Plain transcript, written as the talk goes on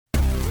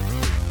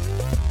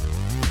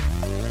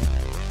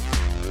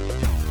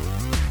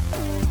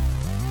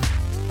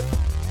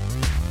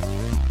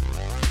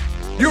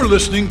You're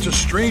listening to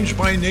Strange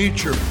by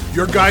Nature,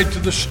 your guide to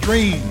the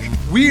strange,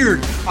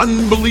 weird,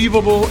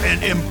 unbelievable,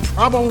 and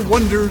improbable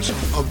wonders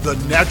of the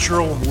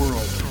natural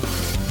world.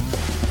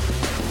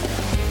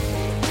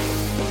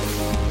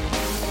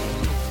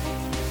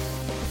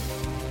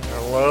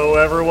 Hello,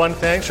 everyone.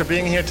 Thanks for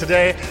being here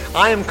today.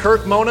 I am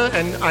Kirk Mona,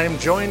 and I am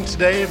joined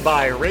today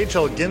by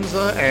Rachel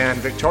Ginza and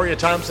Victoria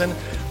Thompson.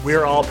 We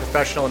are all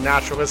professional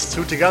naturalists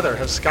who together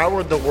have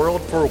scoured the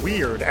world for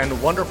weird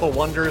and wonderful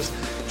wonders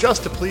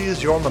just to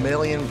please your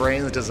mammalian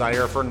brain's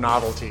desire for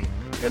novelty.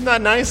 Isn't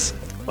that nice?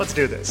 Let's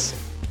do this.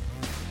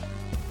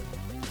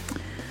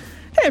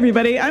 Hey,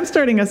 everybody. I'm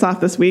starting us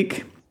off this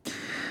week.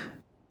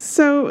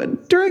 So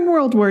during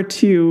World War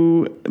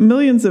II,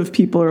 millions of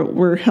people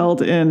were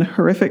held in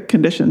horrific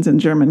conditions in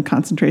German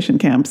concentration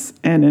camps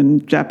and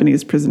in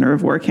Japanese prisoner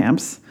of war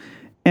camps.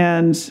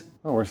 And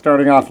we're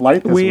starting off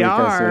light this week. We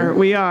are.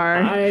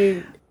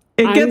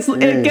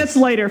 It gets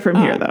lighter from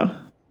here, though.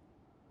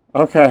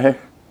 Okay.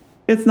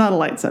 It's not a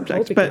light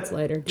subject, but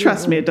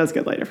trust me, it does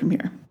get lighter from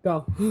here.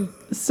 Go.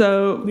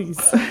 So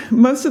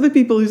most of the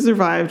people who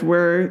survived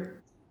were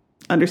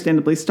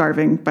understandably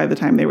starving by the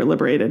time they were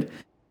liberated.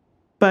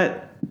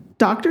 But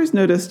doctors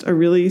noticed a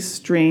really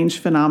strange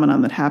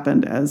phenomenon that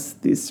happened as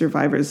these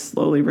survivors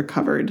slowly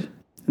recovered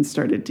and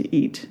started to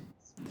eat.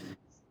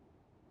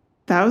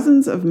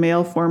 Thousands of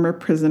male former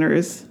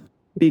prisoners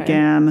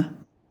began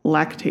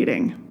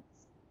lactating.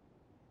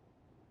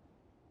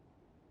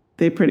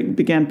 They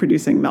began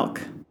producing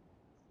milk.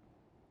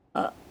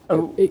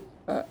 Okay.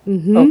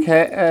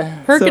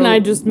 Kirk and I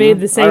just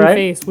made the same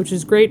face, which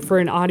is great for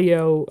an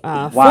audio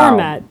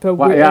format. But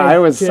I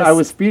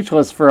was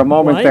speechless for a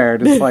moment there,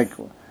 just like.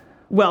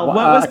 Well, what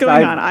was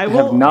going on? I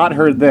have not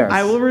heard this.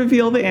 I will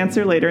reveal the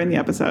answer later in the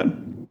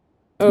episode.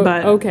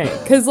 Okay,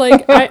 because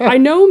I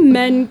know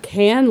men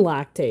can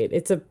lactate.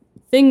 It's a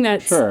thing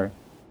that's sure.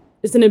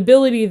 It's an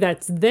ability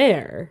that's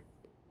there.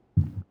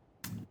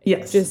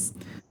 Yes.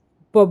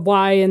 But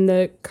why in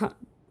the?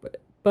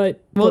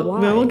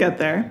 We'll get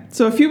there.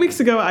 So a few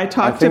weeks ago, I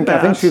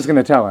think she's going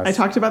to tell us. I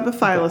talked about the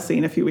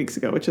thylacine a few weeks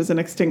ago, which is an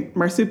extinct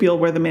marsupial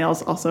where the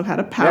males also had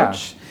a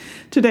pouch. Yeah.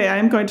 Today, I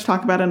am going to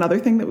talk about another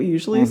thing that we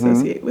usually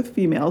associate with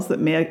females that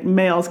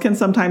males can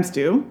sometimes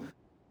do: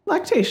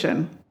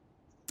 lactation.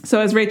 So,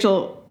 as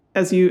Rachel,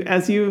 as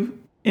you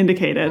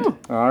indicated,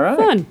 all right,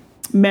 fun.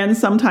 Men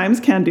sometimes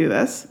can do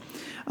this.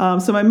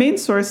 So, my main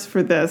source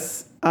for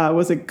this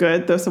was a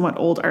good, though somewhat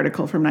old,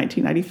 article from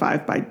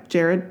 1995 by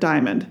Jared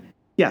Diamond.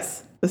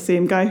 Yes, the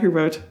same guy who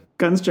wrote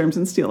Guns, Germs,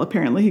 and Steel.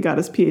 Apparently, he got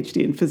his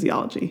PhD in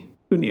physiology.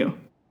 Who knew?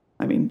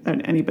 I mean,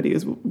 anybody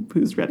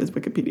who's read his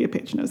Wikipedia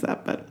page knows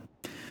that, but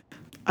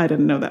I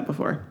didn't know that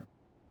before.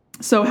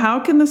 So how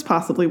can this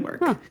possibly work?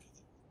 Huh.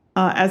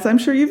 As I'm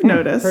sure you've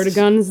noticed. Heard of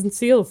Guns and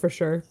Steel for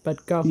sure,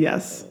 but go.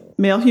 Yes.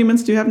 Male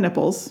humans do have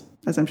nipples,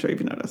 as I'm sure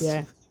you've noticed.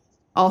 Yeah.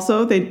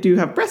 Also, they do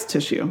have breast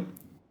tissue.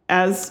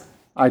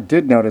 I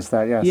did notice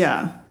that, yes.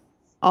 Yeah.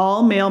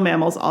 All male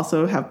mammals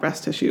also have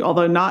breast tissue,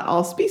 although not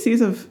all species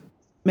of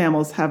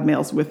mammals have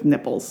males with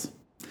nipples.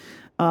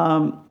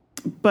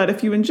 But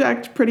if you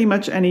inject pretty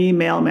much any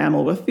male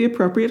mammal with the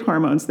appropriate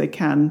hormones, they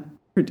can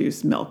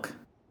produce milk.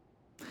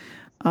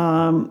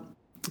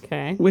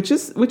 Okay. Which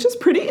is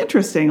pretty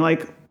interesting.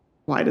 Like,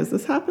 why does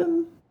this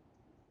happen?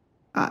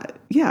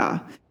 Yeah.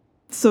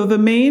 So the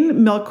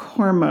main milk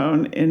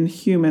hormone in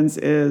humans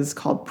is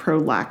called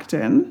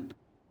prolactin,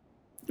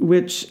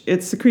 which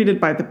it's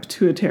secreted by the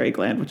pituitary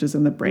gland, which is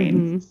in the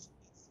brain. Mm-hmm.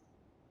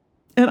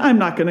 And I'm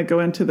not going to go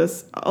into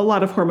this. A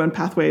lot of hormone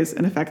pathways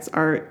and effects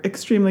are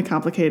extremely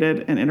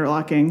complicated and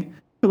interlocking.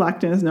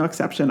 Prolactin is no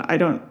exception. I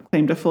don't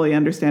claim to fully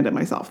understand it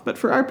myself. But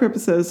for our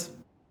purposes,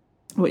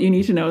 what you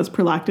need to know is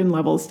prolactin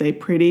levels stay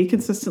pretty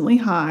consistently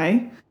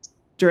high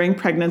during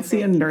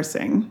pregnancy and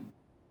nursing,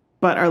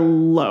 but are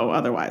low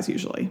otherwise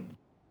usually.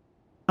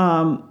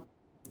 And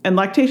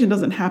lactation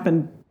doesn't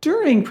happen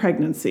during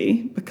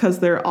pregnancy because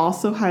there are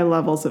also high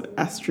levels of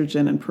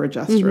estrogen and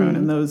progesterone,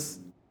 and those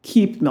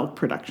keep milk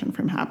production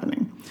from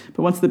happening.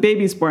 But once the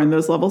baby's born,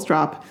 those levels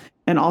drop,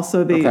 and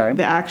also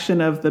the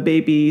action of the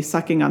baby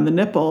sucking on the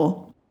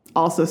nipple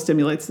also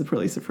stimulates the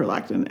release of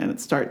prolactin, and it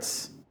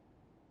starts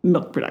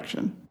milk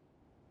production.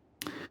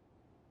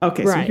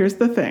 Okay, so here's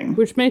the thing.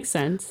 Which makes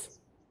sense.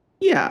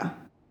 Yeah.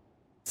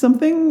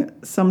 Something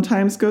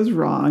sometimes goes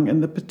wrong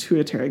in the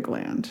pituitary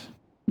gland,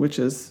 which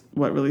is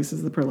what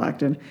releases the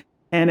prolactin,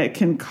 and it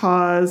can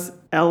cause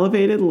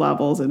elevated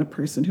levels in a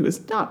person who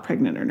is not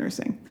pregnant or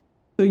nursing.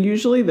 So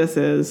usually this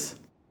is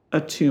a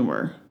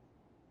tumor.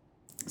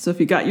 So if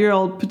you got your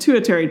old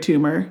pituitary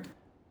tumor,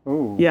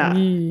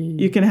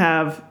 you can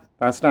have...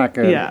 That's not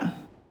good. Yeah.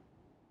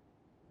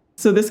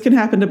 So this can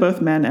happen to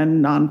both men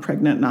and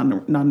non-pregnant,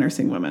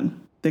 non-nursing women.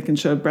 They can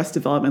show breast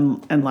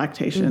development and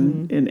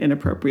lactation in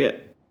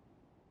inappropriate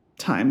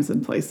times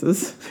and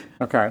places.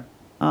 Okay.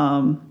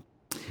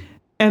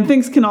 And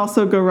things can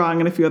also go wrong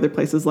in a few other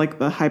places, like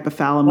the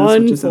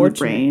hypothalamus, which is in the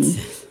brain.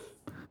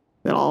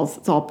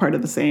 It's all part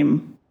of the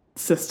same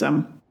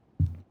system.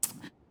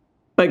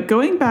 But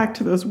going back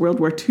to those World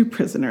War II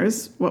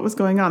prisoners, what was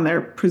going on there?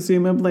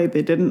 Presumably,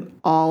 they didn't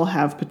all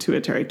have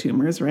pituitary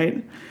tumors,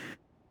 right?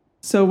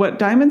 So what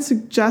Diamond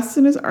suggests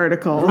in his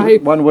article...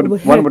 One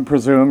would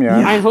presume,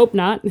 yeah. I hope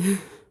not. It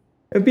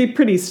would be a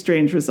pretty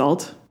strange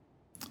result.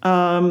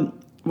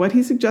 What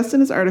he suggests in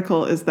his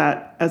article is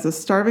that as a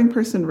starving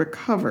person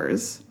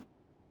recovers,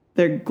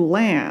 their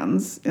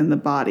glands in the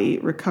body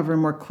recover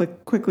more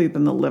quickly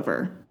than the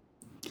liver.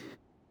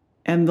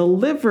 And the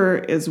liver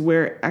is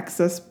where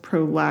excess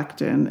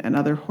prolactin and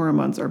other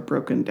hormones are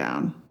broken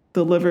down.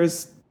 The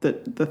liver's the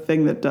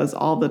thing that does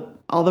all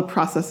the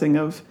processing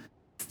of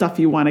stuff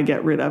you want to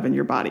get rid of in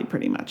your body,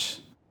 pretty much.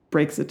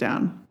 Breaks it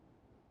down.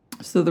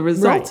 So the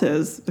result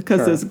is,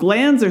 because those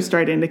glands are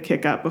starting to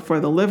kick up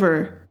before the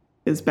liver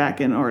is back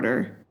in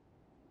order,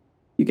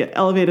 you get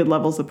elevated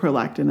levels of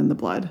prolactin in the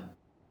blood,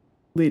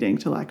 leading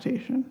to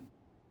lactation.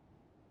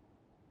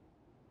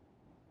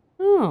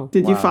 Oh.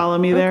 Did you follow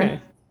me there? Okay.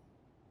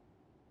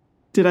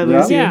 Did I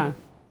lose you? Yeah.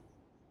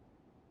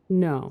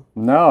 No.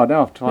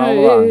 Follow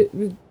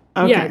on.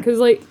 Okay. Yeah, because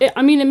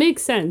it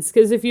makes sense.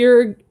 Because if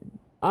you're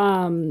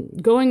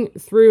going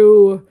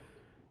through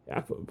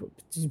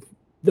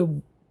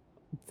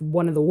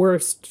one of the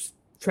worst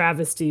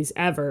travesties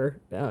ever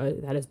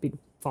that has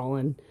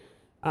befallen,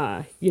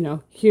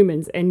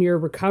 humans, and you're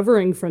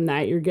recovering from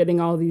that, you're getting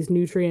all these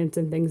nutrients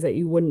and things that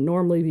you wouldn't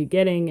normally be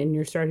getting, and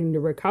you're starting to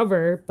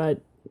recover.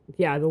 But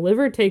yeah, the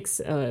liver takes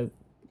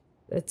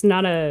it's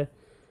not a...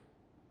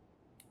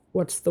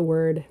 What's the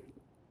word?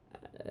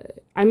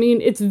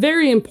 It's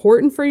very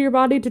important for your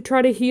body to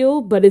try to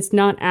heal, but it's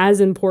not as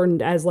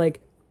important as,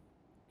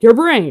 your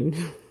brain.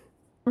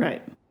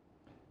 Right.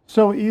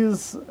 So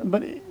is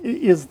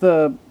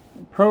the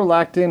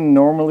prolactin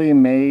normally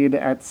made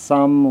at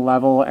some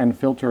level and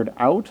filtered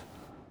out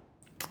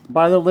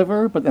by the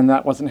liver, but then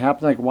that wasn't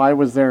happening? Why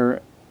was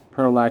there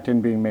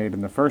prolactin being made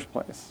in the first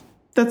place?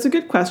 That's a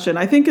good question.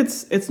 I think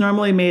it's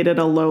normally made at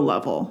a low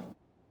level.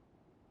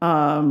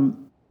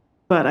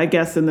 But I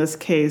guess in this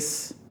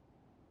case,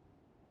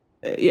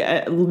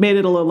 made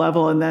it a low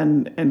level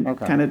and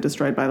kind of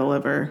destroyed by the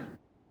liver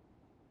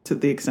to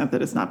the extent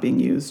that it's not being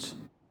used.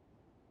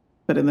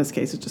 But in this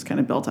case, it just kind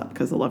of built up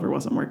because the liver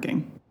wasn't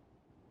working.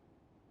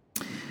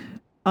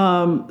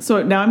 So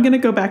now I'm going to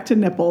go back to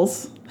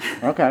nipples.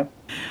 Okay.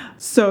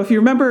 So if you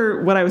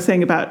remember what I was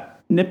saying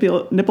about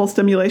nipple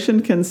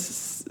stimulation can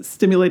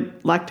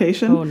stimulate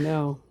lactation. Oh,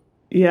 no.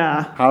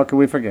 Yeah. How can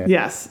we forget?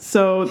 Yes.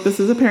 So this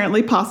is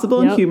apparently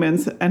possible in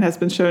humans and has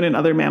been shown in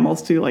other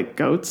mammals too, like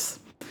goats.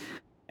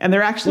 And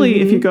they're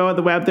actually, if you go on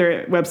the web,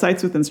 there are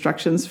websites with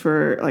instructions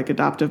for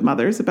adoptive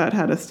mothers about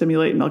how to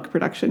stimulate milk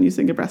production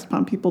using a breast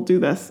pump. People do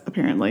this,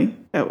 apparently.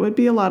 It would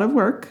be a lot of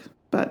work,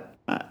 but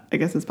I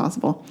guess it's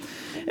possible.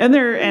 And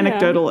there are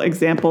anecdotal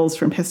examples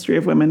from history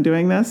of women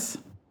doing this.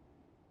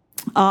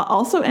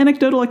 Also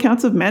anecdotal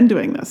accounts of men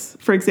doing this.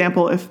 For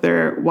example, if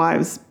their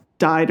wives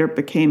died or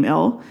became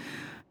ill,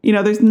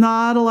 there's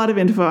not a lot of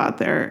info out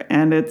there,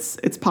 and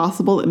it's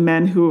possible that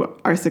men who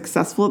are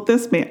successful at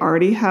this may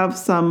already have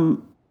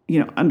some,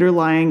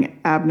 underlying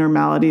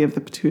abnormality of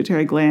the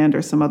pituitary gland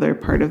or some other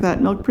part of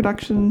that milk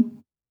production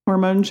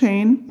hormone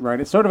chain. Right.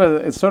 It's sort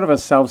of a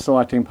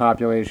self-selecting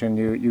population.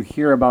 You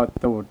hear about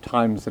the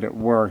times that it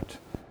worked,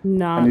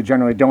 and you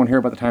generally don't hear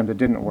about the times it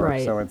didn't work.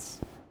 Right. So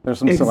there's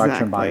some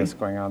selection bias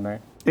going on there.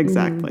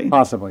 Exactly.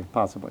 Possibly.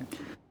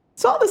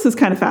 So all this is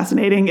kind of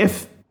fascinating,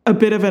 if a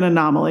bit of an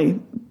anomaly.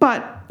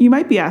 But you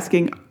might be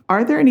asking,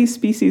 are there any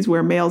species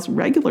where males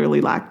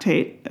regularly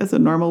lactate as a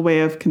normal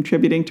way of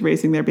contributing to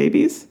raising their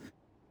babies?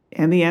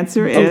 And the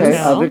answer is...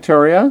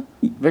 Victoria,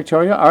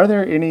 are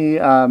there any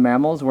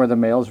mammals where the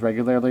males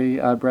regularly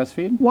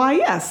breastfeed? Why,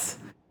 yes.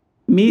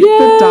 Meet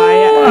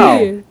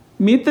the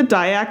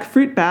Dyak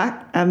fruit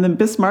bat and the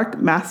Bismarck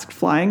masked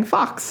flying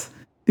fox.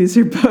 These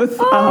are both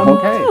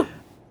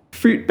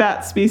fruit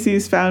bat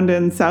species found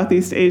in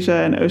Southeast Asia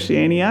and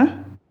Oceania.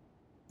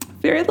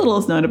 Very little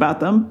is known about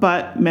them,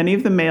 but many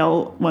of the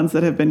male ones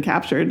that have been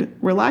captured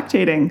were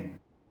lactating.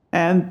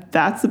 And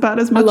that's about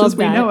as much as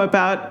we know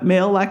about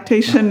male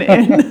lactation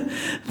in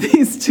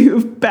these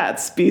two bat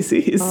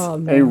species.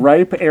 Oh, a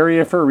ripe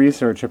area for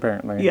research,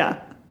 apparently. Yeah.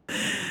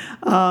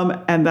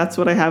 And that's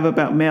what I have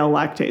about male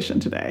lactation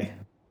today.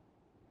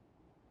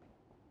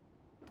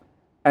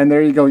 And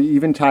there you go. You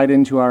even tied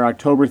into our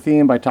October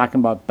theme by talking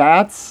about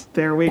bats.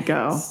 There we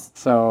go.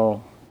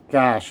 So,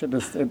 gosh,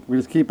 we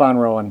just keep on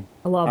rolling.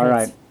 I love it. All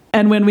right.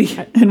 And when we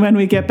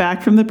get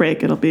back from the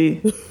break, it'll be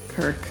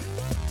Kirk.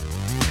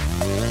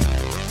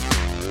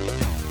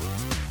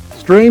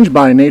 Strange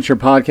by Nature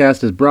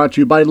podcast is brought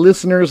to you by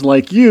listeners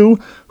like you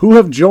who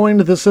have joined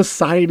the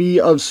Society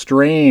of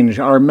Strange,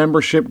 our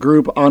membership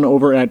group on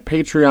over at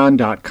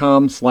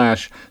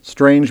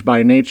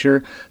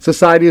patreon.com/strangebynature.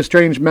 Society of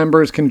Strange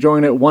members can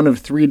join at one of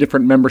 3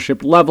 different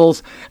membership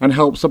levels and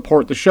help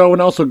support the show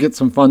and also get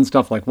some fun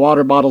stuff like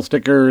water bottle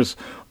stickers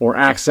or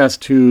access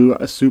to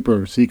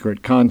super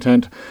secret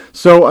content.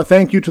 So a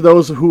thank you to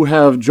those who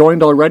have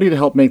joined already to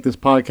help make this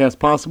podcast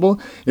possible.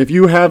 If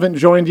you haven't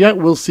joined yet,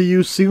 we'll see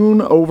you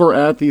soon over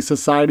at the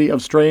Society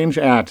of Strange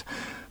at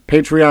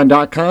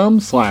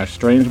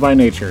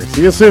patreon.com/strangebynature.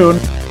 See you soon.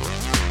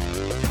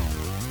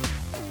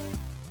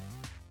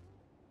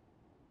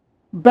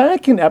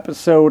 Back in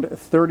episode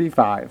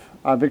 35,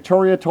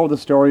 Victoria told the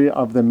story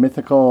of the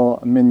mythical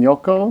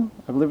Minyoko,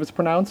 I believe it's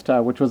pronounced,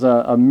 which was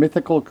a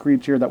mythical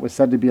creature that was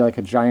said to be like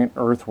a giant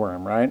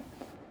earthworm, right?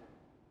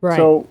 Right.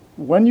 So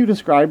when you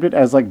described it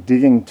as like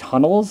digging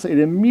tunnels, it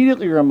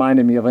immediately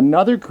reminded me of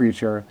another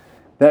creature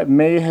that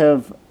may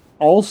have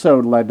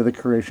also led to the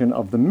creation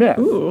of the myth.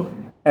 Ooh.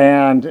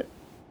 And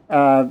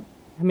I'm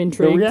the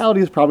intrigued.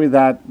 reality is probably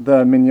that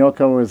the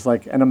Minyoko is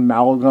like an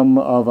amalgam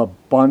of a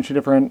bunch of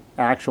different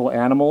actual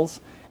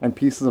animals and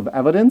pieces of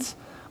evidence.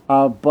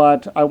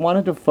 But I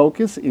wanted to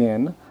focus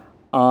in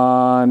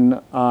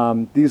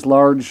on these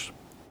large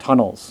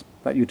tunnels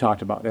that you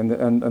talked about and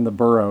the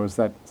burrows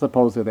that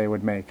supposedly they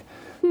would make.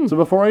 So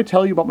before I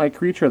tell you about my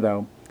creature,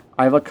 though,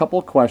 I have a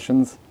couple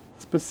questions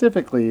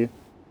specifically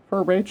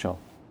for Rachel.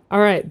 All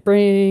right,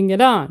 bring it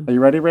on. Are you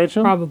ready,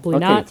 Rachel? Probably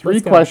okay, not. Three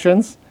Let's go.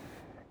 questions.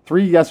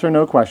 3 yes or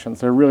no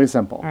questions. They're really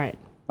simple. All right.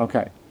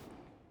 Okay.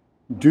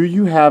 Do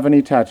you have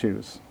any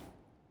tattoos?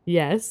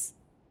 Yes.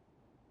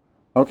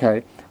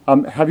 Okay.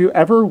 Have you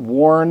ever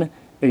worn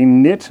a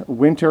knit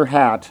winter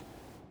hat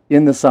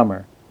in the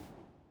summer?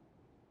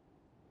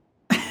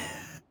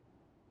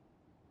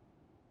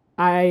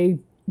 I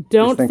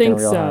don't thinking think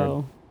real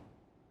so.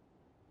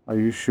 Are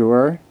you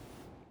sure?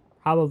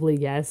 Probably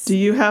yes. Do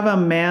you have a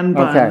man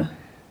bun? Okay.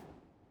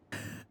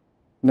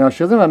 No, she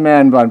doesn't have a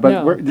man bun,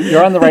 but No.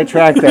 you're on the right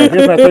track there.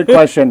 Here's my third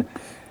question.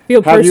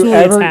 Feel Have you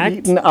personally ever attacked.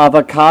 eaten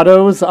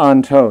avocados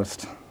on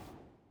toast?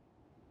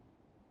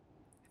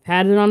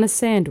 Had it on a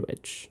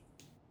sandwich.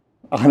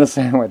 On a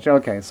sandwich.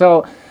 Okay.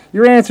 So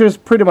your answers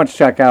pretty much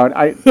check out.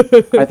 I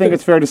think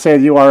it's fair to say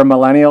that you are a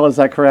millennial. Is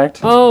that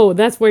correct? Oh,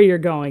 that's where you're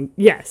going.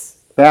 Yes.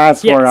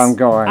 That's Yes. where I'm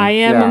going. I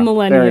am Yeah, a there it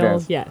millennial.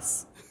 is.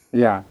 Yes.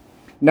 Yeah.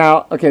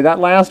 Now, okay, that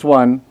last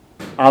one,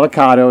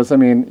 avocados. I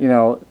mean,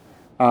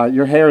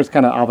 your hair is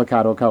kind of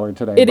avocado colored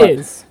today. It but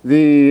is.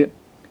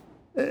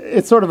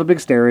 It's sort of a big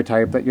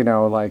stereotype that,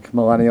 like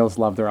millennials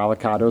love their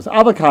avocados.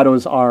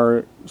 Avocados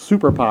are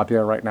super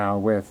popular right now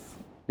with,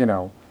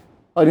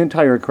 an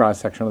entire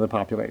cross-section of the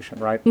population,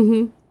 right?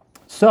 Mm-hmm.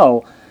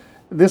 So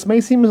this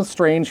may seem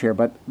strange here,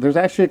 but there's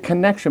actually a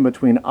connection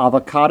between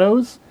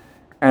avocados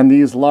and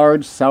these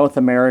large South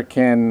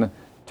American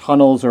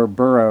tunnels or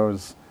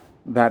burrows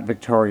that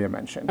Victoria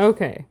mentioned.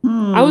 Okay.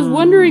 I was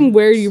wondering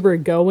where you were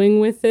going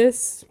with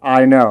this.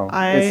 I know.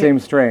 I- It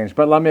seems strange,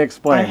 but let me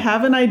explain. I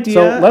have an idea.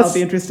 So let's- I'll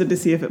be interested to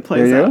see if it Do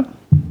plays you? out.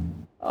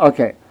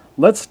 Okay,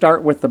 let's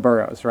start with the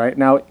burrows, right?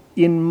 Now,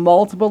 in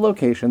multiple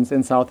locations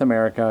in South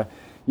America,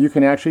 you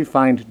can actually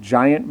find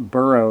giant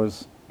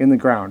burrows in the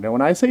ground. And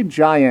when I say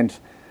giant,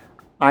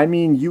 I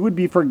mean you would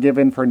be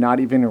forgiven for not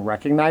even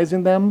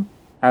recognizing them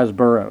as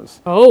burrows.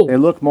 Oh. They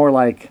look more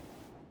like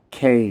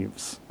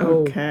caves.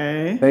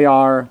 Okay. They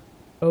are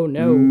Oh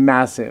no.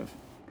 massive.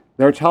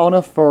 They're tall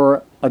enough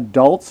for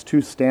adults to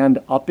stand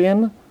up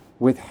in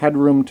with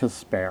headroom to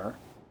spare.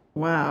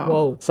 Wow.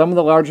 Whoa. Some of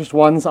the largest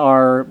ones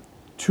are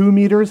 2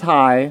 meters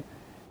high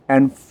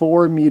and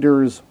 4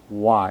 meters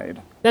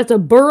wide. That's a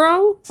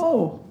burrow?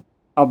 Oh.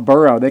 A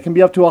burrow. They can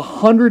be up to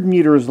 100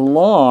 meters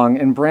long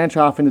and branch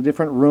off into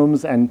different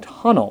rooms and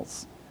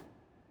tunnels.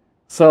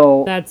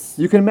 So That's-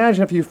 you can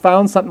imagine if you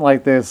found something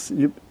like this,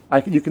 you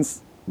can.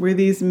 Were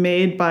these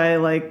made by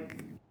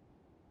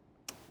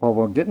Well,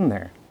 we're getting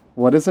there.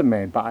 What is it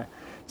made by?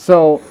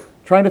 So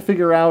trying to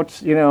figure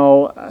out,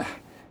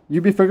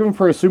 you'd be forgiven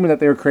for assuming that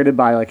they were created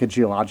by like a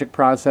geologic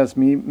process,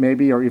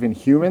 maybe, or even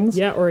humans.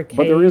 Yeah, or a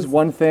But there is cave.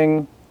 one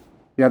thing.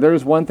 Yeah, there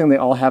is one thing they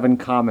all have in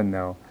common,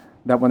 though,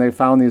 that when they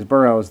found these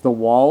burrows, the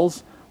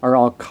walls are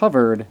all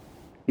covered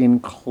in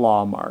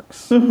claw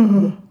marks.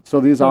 So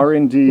these are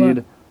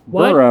indeed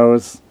What?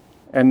 burrows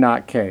and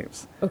not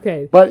caves.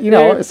 Okay. But,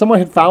 There- if someone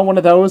had found one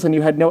of those and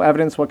you had no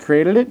evidence what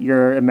created it,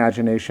 your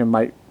imagination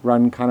might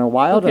run kind of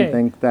wild Okay, and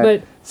think but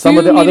that some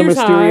of 2 the other meters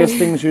mysterious high,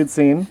 things you'd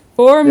seen.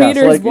 4 Yeah, so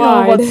meters like,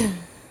 wide. what's-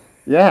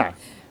 Yeah.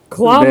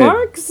 Claw big,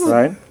 marks?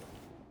 Right?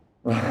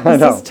 I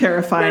this know. is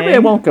terrifying. Maybe I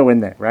won't go in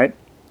there, right?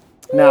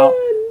 Now,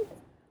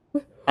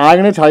 I'm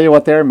going to tell you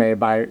what they're made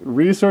by.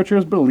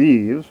 Researchers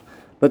believe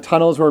the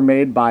tunnels were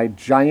made by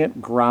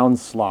giant ground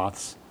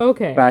sloths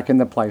Okay. back in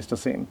the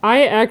Pleistocene.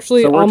 I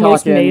actually So we're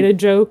almost talking- made a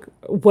joke.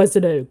 Was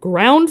it a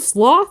ground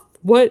sloth?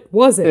 What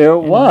was it?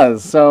 It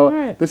was. So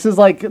Alright. this is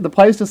like the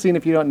Pleistocene,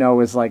 if you don't know,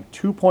 is like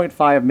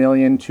 2.5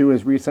 million to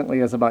as recently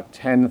as about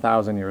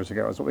 10,000 years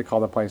ago is what we call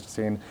the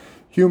Pleistocene.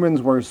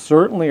 Humans were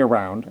certainly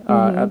around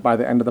by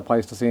the end of the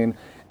Pleistocene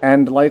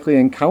and likely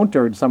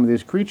encountered some of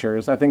these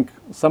creatures. I think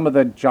some of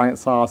the giant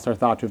sloths are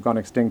thought to have gone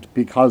extinct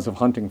because of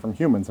hunting from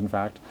humans, in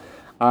fact.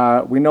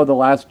 We know the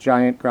last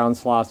giant ground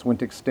sloths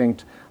went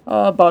extinct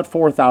about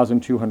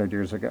 4,200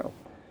 years ago.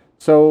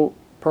 So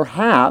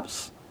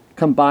perhaps,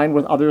 combined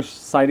with other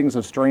sightings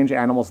of strange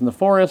animals in the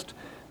forest,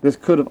 this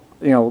could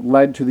have,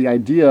 led to the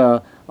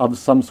idea of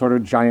some sort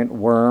of giant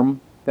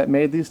worm that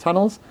made these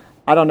tunnels.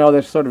 I don't know.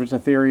 There's sort of just a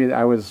theory that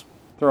I was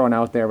throwing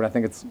out there, but I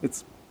think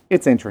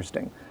it's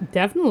interesting.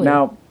 Definitely.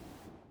 Now,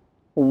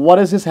 what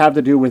does this have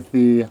to do with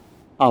the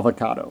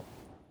avocado?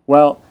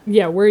 Well,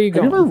 Yeah, where are you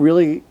have going? you ever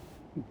really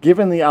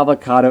given the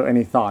avocado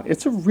any thought?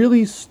 It's a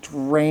really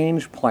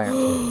strange plant.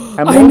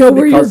 And I know mostly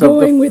where you're because of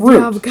going with the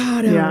fruit.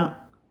 avocado. Yeah.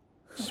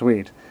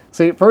 Sweet.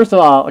 See, first of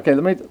all, okay,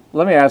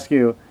 let me ask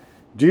you,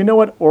 do you know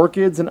what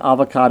orchids and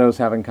avocados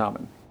have in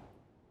common?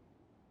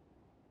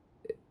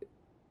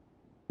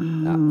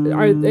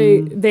 Are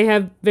they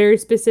have very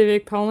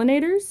specific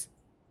pollinators?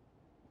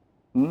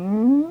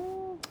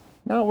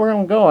 Not where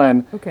I'm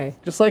going. Okay.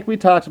 Just like we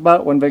talked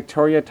about when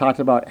Victoria talked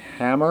about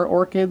hammer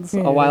orchids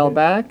a while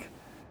back.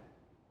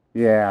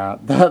 Yeah,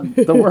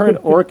 the word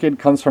orchid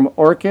comes from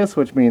orchis,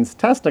 which means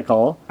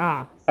testicle.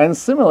 Ah. And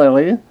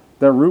similarly,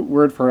 the root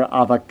word for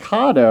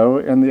avocado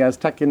in the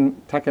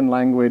Aztecan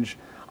language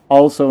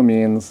also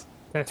means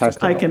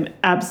testicle. I can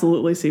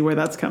absolutely see where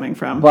that's coming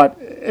from. But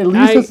at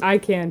least I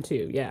can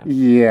too, yeah.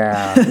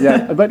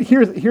 yeah. But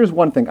here's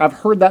one thing. I've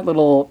heard that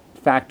little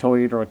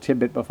factoid or a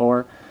tidbit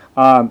before,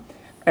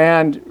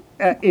 and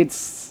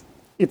it's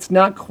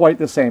not quite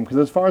the same because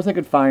as far as I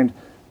could find,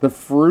 the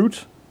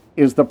fruit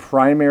is the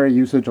primary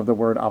usage of the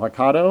word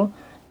avocado,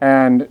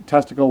 and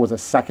testicle was a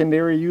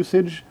secondary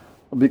usage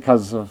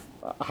because of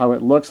how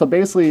it looks. So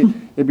basically,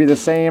 it'd be the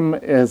same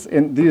as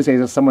in these days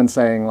as someone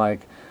saying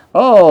like,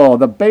 "Oh,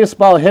 the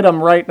baseball hit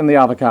him right in the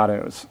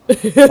avocados."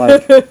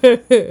 Like,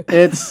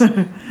 it's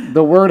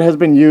the word has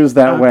been used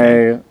that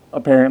way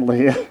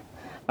apparently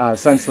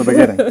since the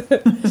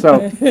beginning.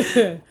 So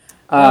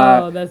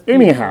That's beautiful.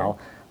 anyhow,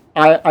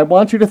 I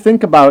want you to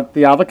think about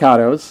the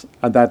avocados.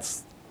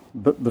 That's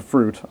the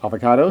fruit,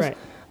 avocados, Right.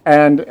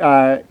 and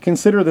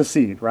consider the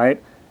seed.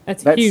 Right,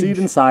 That's that huge. seed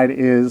inside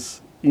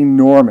is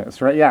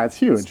enormous. Right, yeah, it's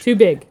huge. It's too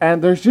big.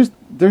 And there's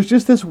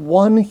just this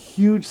one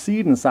huge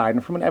seed inside,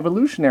 and from an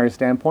evolutionary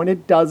standpoint,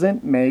 it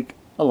doesn't make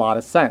a lot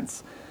of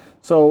sense.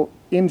 So,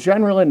 in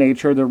general, in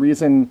nature, the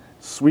reason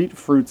sweet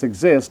fruits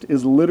exist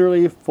is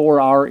literally for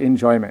our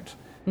enjoyment,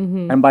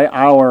 and by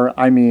our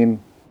I mean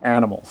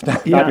animals,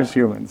 not just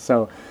humans.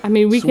 So, I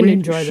mean, we can sweet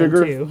enjoy sugar-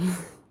 them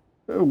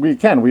too. we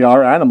can. We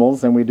are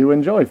animals, and we do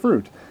enjoy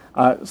fruit.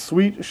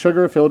 Sweet,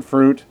 sugar-filled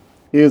fruit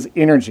is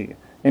energy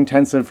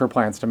intensive for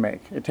plants to make.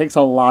 It takes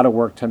a lot of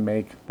work to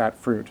make that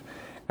fruit.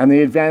 And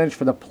the advantage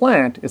for the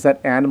plant is that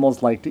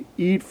animals like to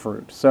eat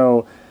fruit.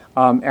 So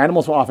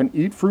animals will often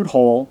eat fruit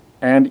whole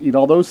and eat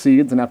all those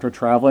seeds. And after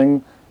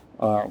traveling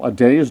a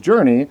day's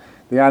journey,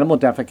 the animal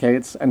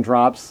defecates and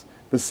drops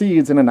the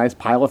seeds in a nice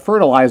pile of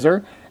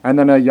fertilizer. And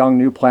then a young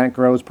new plant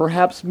grows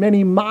perhaps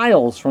many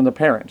miles from the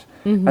parent.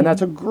 And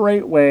that's a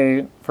great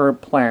way for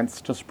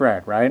plants to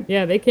spread, right?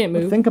 Yeah, they can't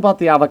move. Think about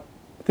the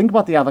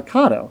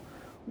avocado.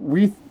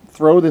 We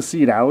throw the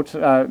seed out.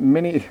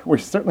 We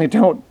certainly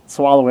don't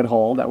swallow it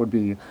whole. That would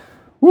be,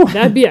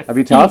 That'd be that'd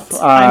be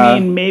tough. I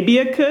mean, maybe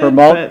it could,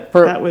 but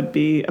for- that would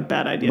be a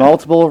bad idea.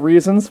 Multiple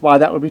reasons why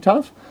that would be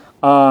tough.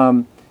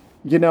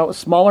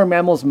 Smaller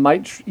mammals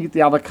might eat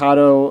the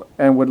avocado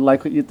and would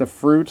likely eat the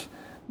fruit,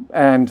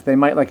 and they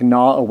might like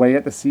gnaw away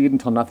at the seed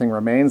until nothing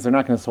remains. They're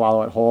not going to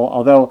swallow it whole.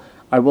 Although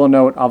I will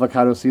note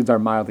avocado seeds are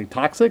mildly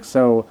toxic,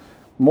 so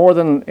more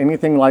than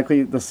anything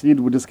likely the seed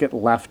would just get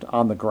left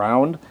on the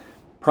ground,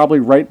 probably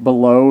right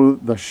below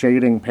the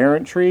shading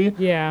parent tree,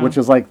 Yeah. which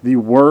is like the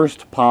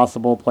worst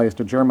possible place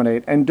to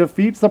germinate and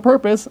defeats the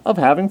purpose of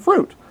having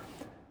fruit.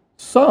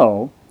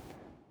 So,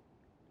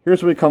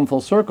 here's where we come full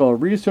circle.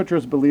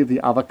 Researchers believe the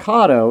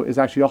avocado is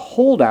actually a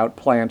holdout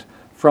plant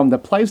from the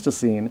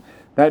Pleistocene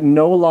that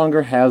no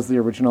longer has the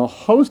original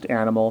host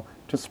animal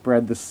to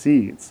spread the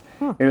seeds.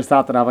 It is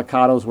thought that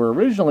avocados were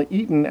originally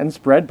eaten and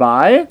spread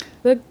by...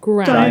 The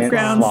ground. Giant Giant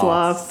ground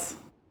sloths. sloths.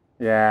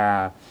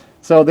 Yeah.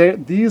 So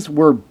these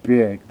were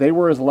big. They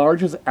were as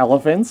large as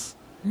elephants.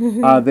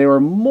 They were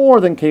more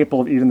than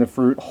capable of eating the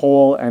fruit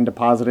whole and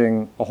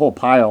depositing a whole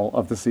pile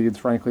of the seeds,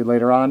 frankly,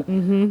 later on.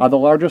 The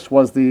largest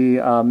was the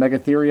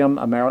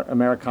Megatherium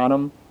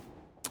americanum,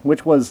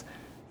 which was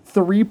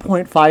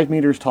 3.5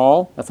 meters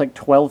tall. That's like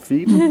 12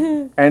 feet.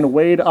 And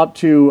weighed up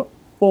to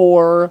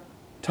 4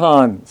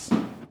 tons.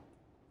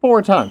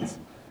 4 tons.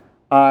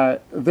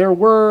 There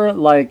were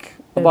like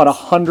about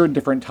 100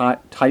 different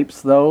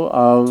types, though,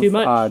 of Too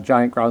much.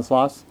 giant ground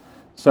sloths.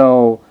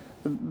 So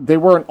they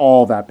weren't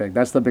all that big.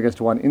 That's the biggest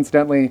one.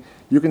 Incidentally,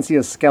 you can see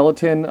a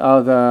skeleton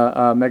of the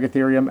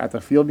Megatherium at the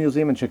Field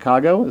Museum in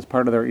Chicago as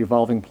part of their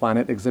Evolving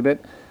Planet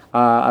exhibit.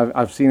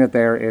 I've seen it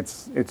there.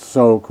 It's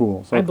so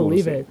cool. So I cool to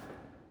believe see. it.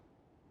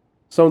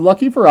 So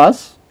lucky for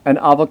us, and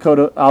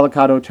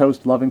avocado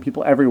toast loving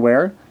people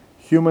everywhere,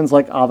 humans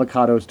like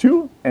avocados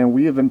too, and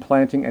we have been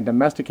planting and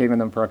domesticating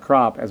them for a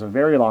crop as a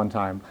very long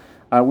time.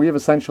 We have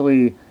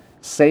essentially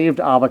saved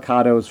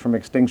avocados from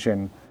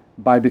extinction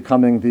by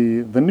becoming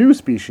the new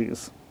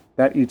species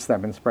that eats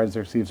them and spreads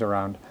their seeds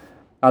around.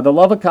 The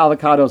love of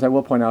avocados, I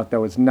will point out,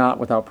 though, is not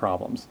without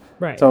problems.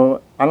 Right.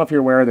 So I don't know if you're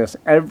aware of this.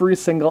 Every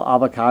single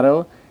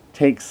avocado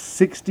takes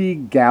 60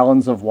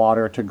 gallons of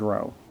water to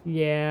grow.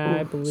 Yeah,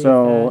 I believe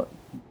So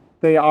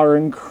they are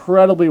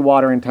incredibly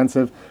water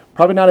intensive.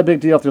 probably not a big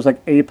deal if there's like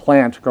a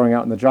plant growing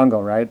out in the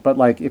jungle, right? But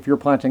like if you're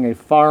planting a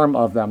farm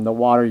of them, the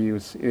water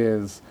use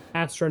is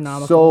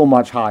Astronomical. so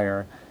much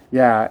higher.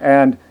 Yeah,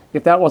 and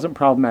if that wasn't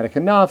problematic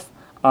enough,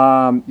 the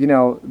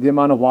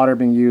amount of water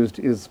being used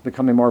is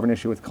becoming more of an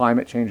issue with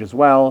climate change as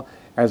well,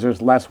 as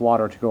there's less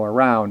water to go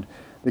around.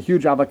 The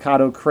huge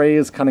avocado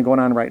craze kind of going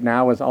on right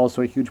now is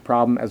also a huge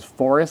problem as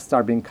forests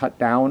are being cut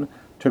down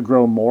to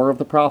grow more of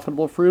the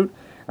profitable fruit.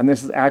 And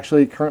this is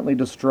actually currently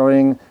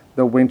destroying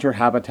the winter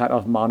habitat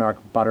of monarch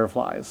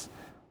butterflies.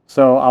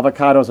 So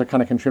avocados are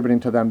kind of contributing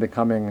to them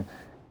becoming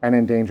an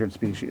endangered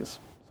species.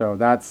 So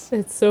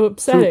it's so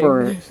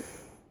upsetting.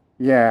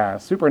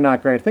 Super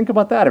not great. Think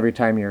about that every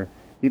time you're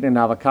eating an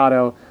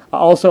avocado.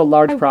 Also,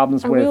 large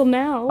problems with... I will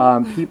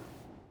now.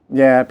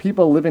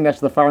 People living next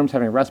to the farms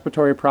having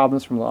respiratory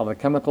problems from all the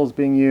chemicals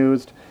being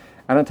used.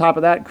 And on top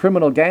of that,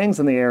 criminal gangs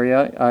in the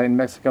area in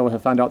Mexico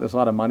have found out there's a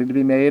lot of money to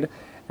be made.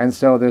 And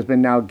so there's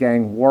been now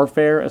gang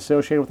warfare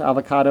associated with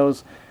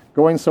avocados,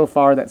 going so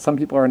far that some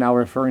people are now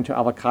referring to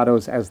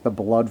avocados as the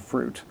blood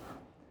fruit.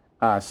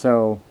 That's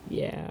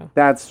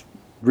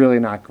really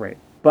not great.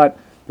 But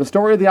the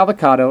story of the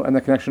avocado and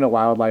the connection to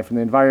wildlife and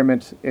the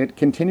environment, it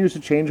continues to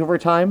change over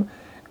time.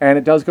 And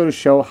it does go to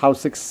show how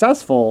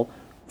successful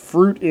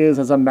fruit is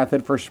as a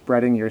method for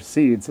spreading your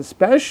seeds,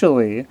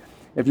 especially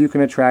if you can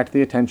attract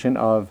the attention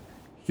of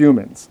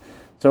humans.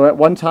 So at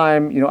one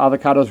time,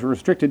 avocados were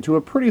restricted to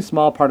a pretty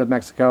small part of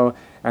Mexico,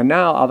 and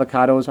now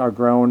avocados are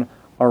grown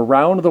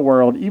around the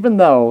world, even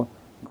though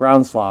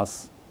ground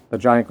sloths, the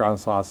giant ground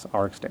sloths,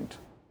 are extinct.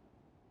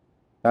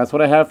 That's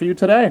what I have for you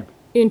today.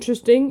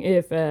 Interesting,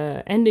 if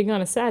ending on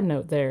a sad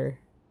note there,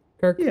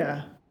 Kirk.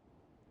 Yeah.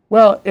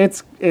 Well,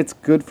 it's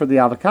good for the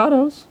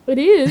avocados. It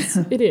is.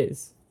 It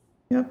is.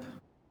 Yep.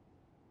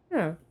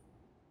 Yeah.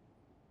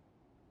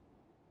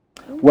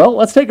 Well,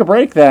 let's take a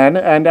break then,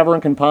 and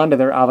everyone can ponder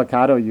their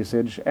avocado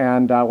usage.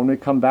 And when we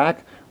come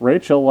back,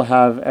 Rachel will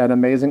have an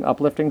amazing,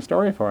 uplifting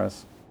story for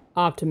us.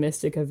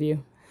 Optimistic of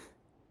you.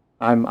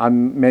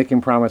 I'm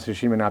making promises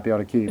she may not be able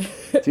to keep.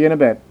 See you in a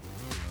bit.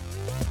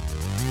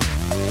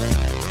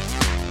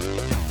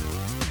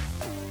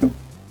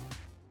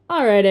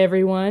 All right,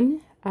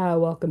 everyone.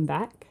 Welcome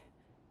back.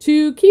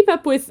 To keep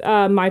up with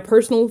my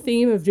personal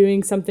theme of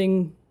doing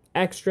something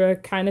extra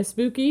kind of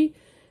spooky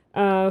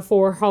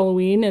for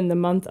Halloween in the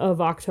month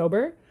of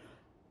October.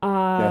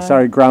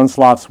 Sorry, ground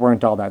sloths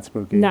weren't all that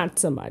spooky. Not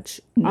so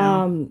much.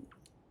 No.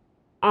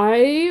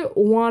 I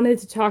wanted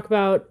to talk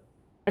about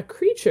a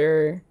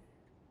creature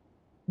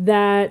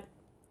that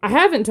I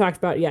haven't talked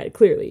about yet,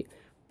 clearly,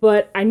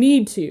 but I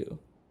need to,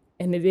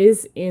 and it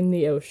is in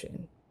the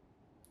ocean.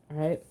 All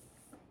right?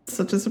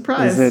 Such a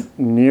surprise. Is it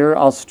near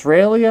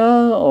Australia,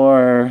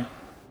 or...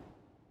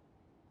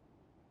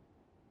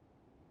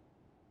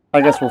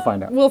 I guess we'll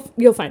find out.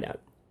 You'll find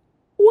out.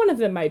 One of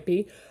them might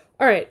be.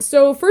 All right,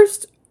 so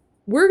first,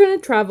 we're going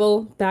to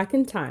travel back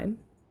in time.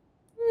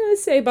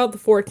 Say about the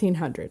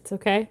 1400s,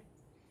 okay?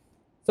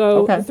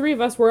 So the three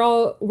of us, we're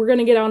going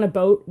to get on a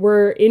boat.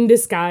 We're in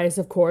disguise,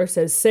 of course,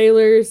 as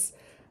sailors.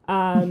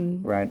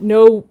 Right.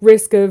 No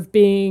risk of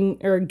being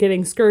or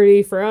getting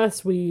scurvy for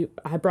us.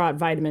 I brought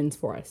vitamins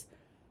for us.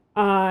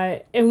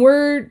 And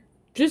we're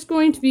just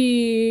going to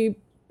be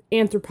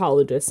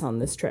anthropologists on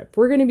this trip.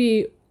 We're going to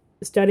be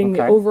studying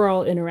the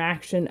overall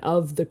interaction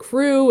of the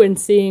crew and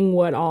seeing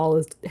what all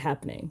is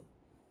happening.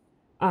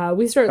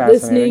 We start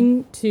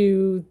listening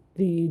to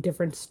the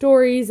different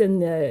stories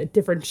and the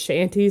different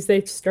shanties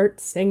they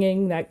start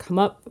singing that come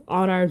up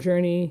on our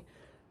journey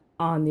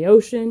on the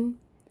ocean.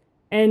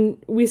 And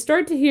we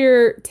start to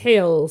hear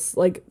tales,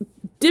 like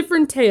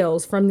different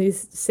tales from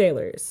these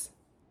sailors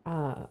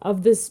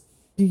of this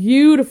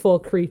beautiful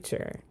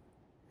creature.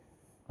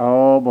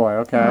 Oh boy,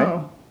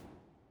 okay.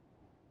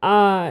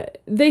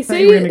 They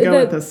say we're gonna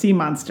go with a sea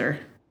monster.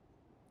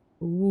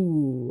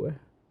 Ooh.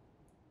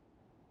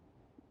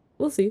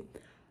 We'll see.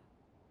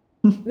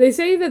 They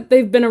say that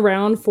they've been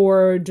around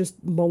for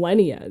just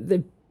millennia.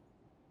 They've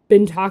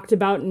been talked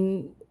about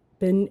and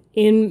been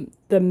in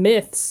the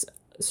myths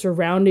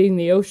surrounding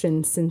the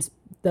ocean since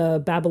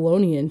the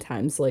Babylonian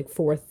times, like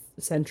 4th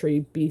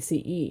century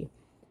BCE.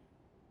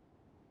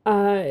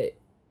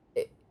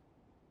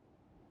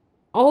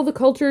 All the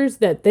cultures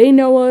that they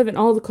know of and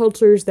all the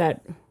cultures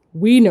that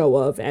we know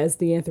of as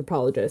the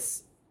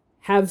anthropologists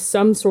have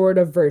some sort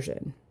of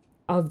version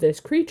of this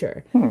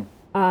creature.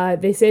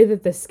 They say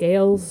that the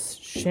scales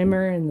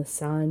shimmer in the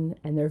sun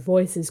and their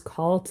voices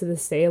call to the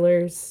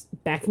sailors,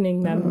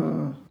 beckoning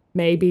them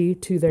maybe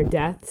to their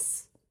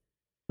deaths.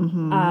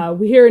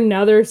 We hear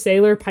another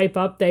sailor pipe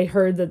up. They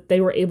heard that they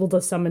were able to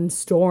summon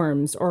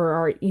storms or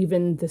are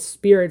even the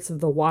spirits of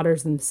the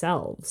waters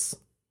themselves.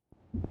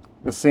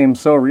 This seems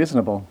so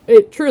reasonable.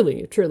 It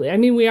truly. I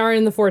mean, we are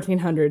in the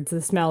 1400s.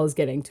 The smell is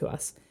getting to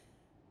us.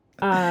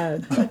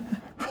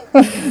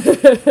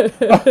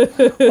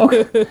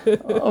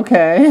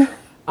 Okay.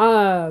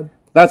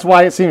 That's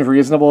why it seems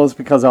reasonable, is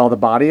because of all the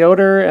body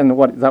odor, and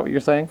what is that what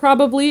you're saying?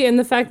 Probably, and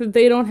the fact that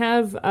they don't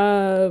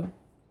have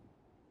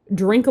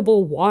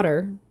drinkable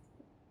water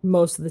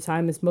most of the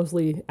time. It's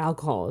mostly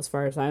alcohol, as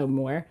far as I'm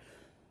aware.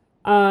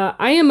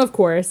 I am, of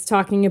course,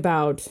 talking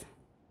about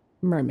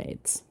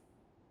mermaids.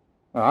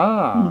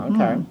 Ah,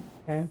 okay.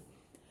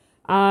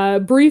 Okay.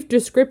 Brief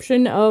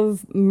description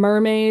of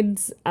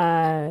mermaids,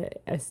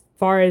 as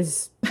far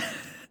as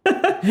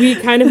we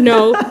kind of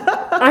know.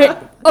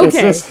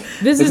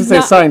 This is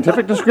a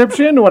scientific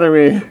description? What are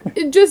we?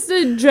 Just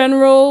a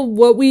general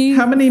what we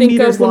How many think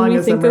meters of when long we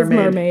is a think of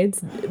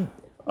mermaid? mermaids,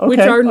 which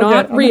are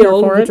not I'm here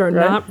real. for Which it, are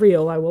right? not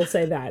real. I will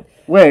say that.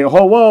 Wait,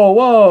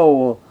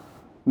 whoa.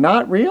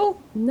 Not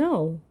real?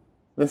 No,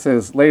 This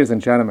is, ladies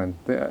and gentlemen,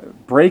 the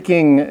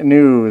breaking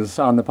news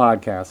on the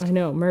podcast. I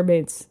know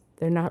mermaids.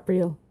 They're not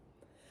real.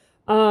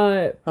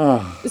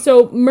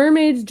 So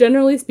mermaids,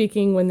 generally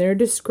speaking, when they're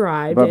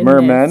described But in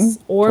mermen? myths,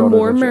 or Totally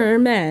more legit.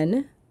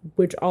 mermen,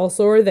 which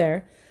also are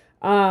there,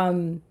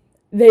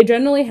 they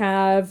generally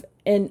have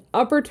an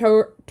upper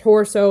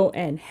torso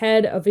and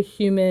head of a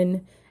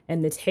human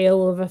and the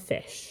tail of a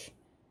fish.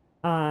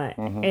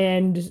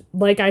 And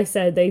like I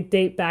said, they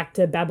date back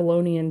to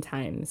Babylonian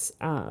times,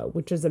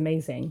 which is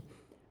amazing.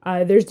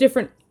 There's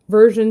different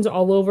versions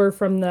all over,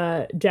 from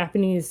the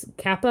Japanese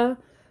kappa,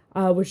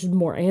 which is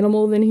more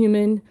animal than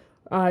human,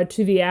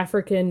 to the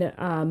African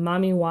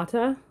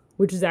mamiwata,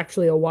 which is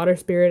actually a water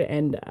spirit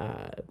and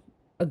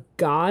a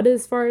god,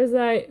 as far as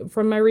I,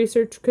 from my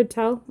research, could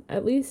tell,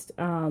 at least.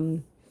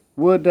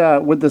 Would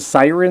the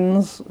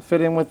sirens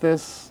fit in with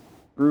this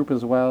group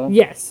as well?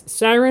 Yes,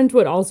 sirens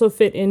would also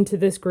fit into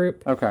this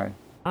group. Okay.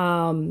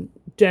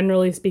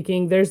 Generally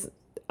speaking, there's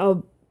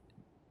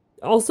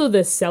also the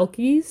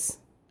Selkies,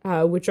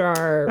 which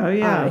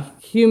are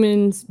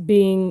humans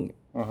being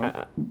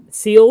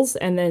seals,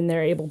 and then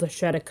they're able to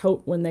shed a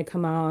coat when they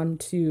come on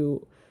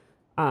to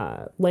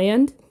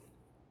land.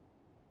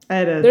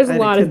 There's a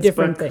lot of kid's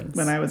different book things.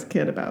 when I was a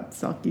kid about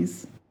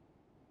selkies.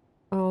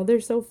 Oh, they're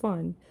so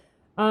fun.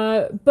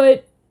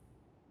 But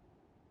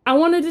I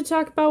wanted to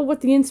talk about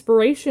what the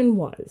inspiration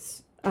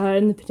was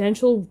and the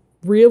potential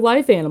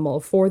real-life animal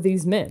for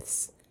these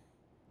myths.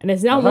 And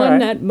it's not one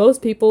that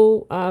most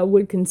people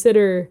would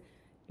consider,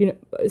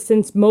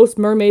 since most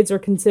mermaids are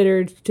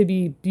considered to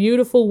be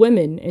beautiful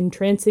women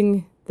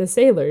entrancing the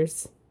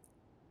sailors.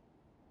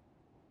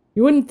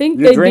 You wouldn't think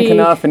You they'd drink be...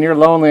 enough and you're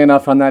lonely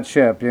enough on that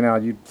ship,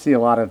 you see a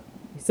lot of...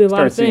 See a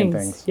lot of start seeing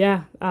things. things.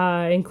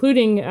 Yeah,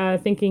 including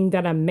thinking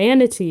that a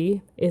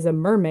manatee is a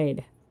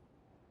mermaid.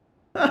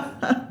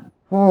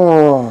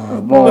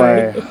 Oh,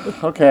 boy.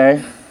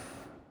 Okay.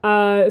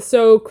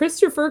 So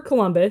Christopher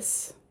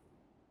Columbus,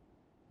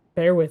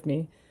 bear with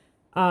me,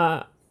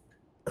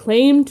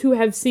 claimed to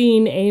have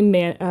seen a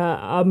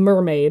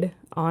mermaid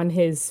on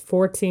his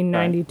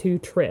 1492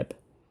 trip.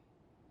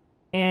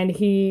 And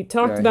he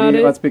talked about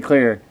it. Let's be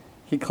clear.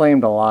 He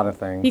claimed a lot of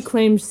things. He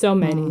claimed so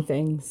many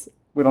things.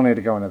 We don't need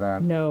to go into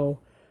that. No.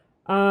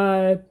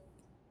 And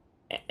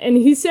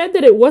he said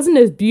that it wasn't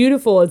as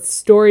beautiful as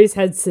stories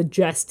had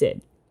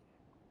suggested.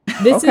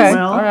 This Okay, is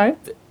Well- all right.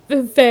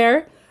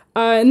 fair.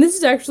 And this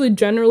is actually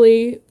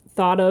generally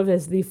thought of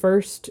as the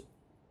first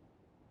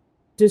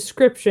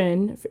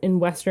description in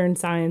Western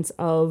science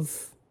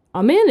of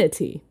a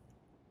manatee.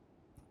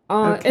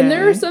 And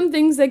there are Okay. some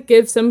things that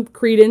give some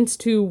credence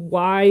to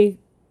why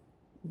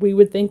we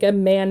would think a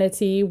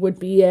manatee would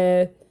be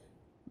a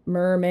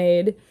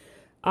mermaid.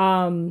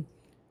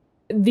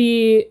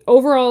 The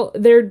overall,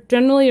 they're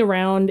generally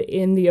around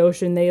in the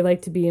ocean. They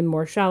like to be in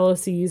more shallow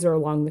seas or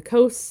along the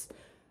coasts.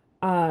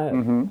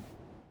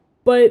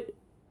 But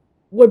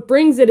what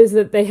brings it is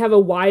that they have a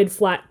wide,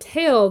 flat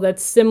tail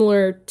that's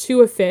similar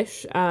to a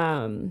fish,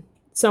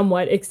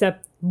 somewhat,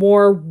 except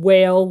more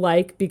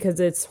whale-like because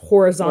it's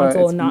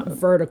horizontal and not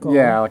vertical.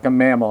 Yeah, like a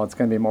mammal, it's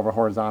going to be more of a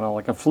horizontal,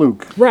 like a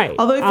fluke. Right.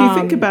 Although if you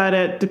think about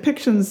it,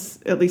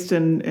 depictions, at least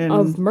in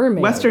Of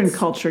mermaids. Western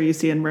culture, you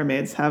see in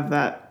mermaids have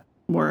that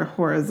more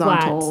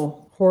horizontal.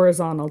 Flat,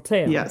 horizontal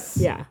tail. Yes.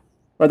 Yeah.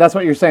 But that's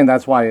what you're saying.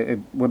 That's why it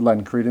would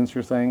lend credence,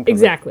 you're saying? 'Cause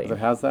Exactly. 'cause it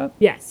has that?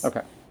 Yes.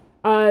 Okay.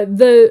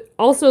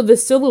 The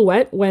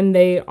silhouette when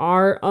they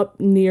are up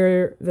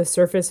near the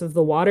surface of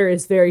the water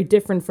is very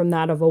different from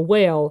that of a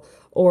whale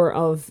or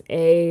of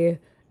a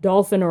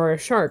dolphin or a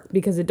shark,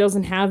 because it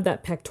doesn't have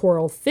that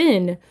pectoral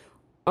fin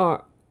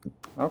Okay.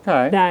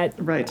 that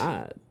Right.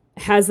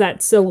 has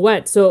that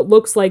silhouette. So it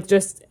looks like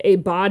just a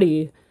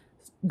body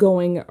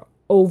going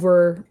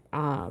over,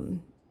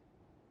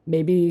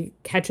 maybe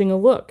catching a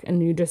look,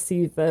 and you just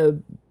see the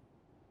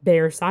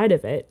bare side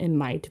of it. It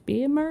might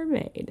be a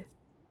mermaid.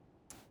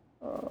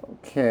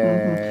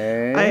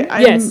 Okay.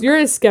 Yes, you're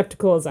as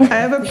skeptical as I I am.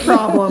 have a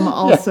problem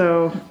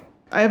also.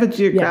 I have a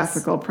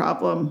geographical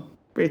problem,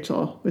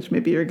 Rachel, which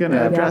maybe you're going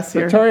to address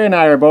here. Victoria and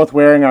I are both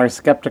wearing our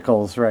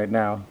skepticals right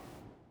now.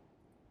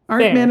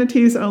 Aren't Fair.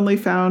 manatees only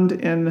found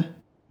in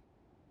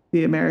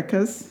the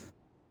Americas?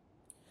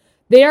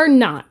 They are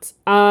not.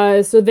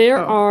 So there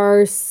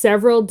are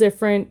several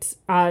different.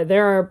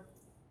 There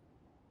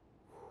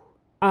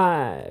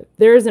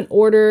is an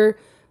order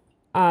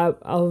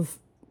of.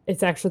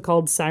 It's actually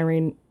called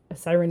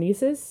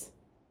Sirenesis,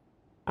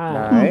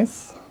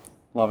 Nice.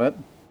 Love it.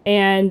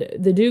 and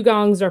the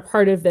dugongs are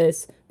part of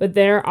this. but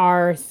there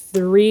are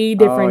 3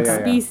 different yeah.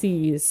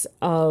 species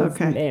of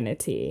Okay.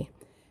 manatee.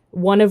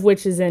 One of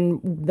which is in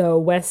the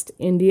West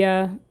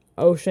Indian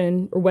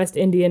Ocean.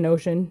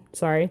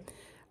 Sorry.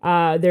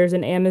 There's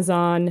an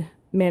Amazon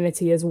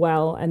manatee as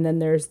well, and then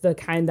there's the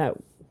kind that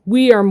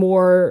we are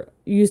more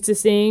used to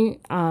seeing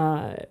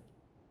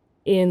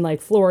in like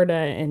Florida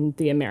and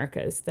the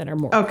Americas that are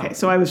more. Okay,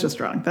 so I was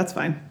just wrong. That's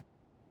fine.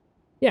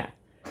 Yeah.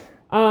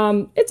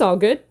 It's all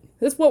good.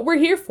 That's what we're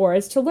here for,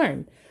 is to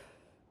learn.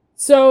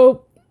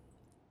 So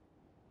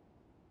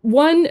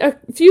a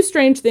few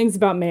strange things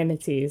about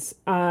manatees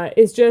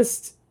is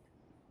just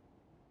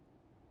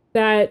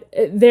that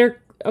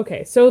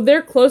so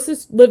their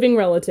closest living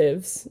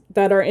relatives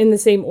that are in the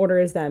same order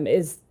as them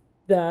is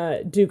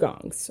the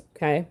dugongs,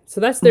 okay? So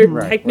that's their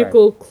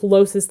technical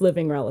closest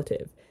living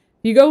relative.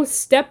 You go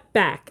step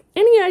back.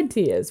 Any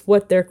ideas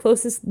what their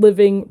closest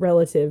living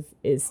relative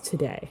is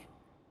today?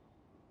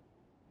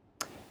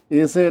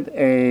 Is it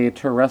a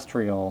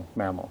terrestrial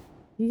mammal?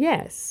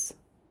 Yes.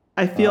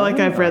 I feel like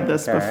I've read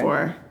this okay.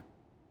 before.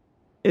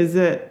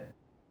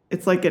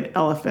 It's like an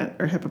elephant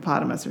or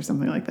hippopotamus or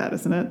something like that,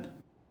 isn't it?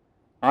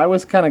 I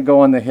was kind of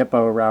going the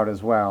hippo route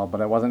as well, but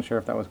I wasn't sure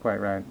if that was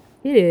quite right.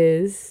 It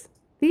is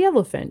the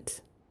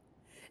elephant.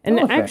 And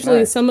Elephant, actually,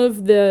 nice. some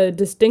of the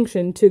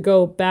distinction to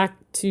go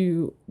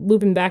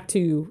looping back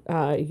to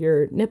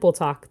your nipple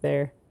talk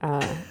there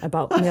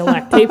about male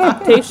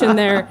lactation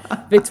there,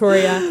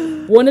 Victoria.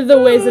 One of the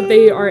ways that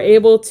they are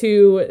able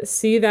to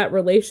see that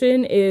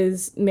relation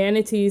is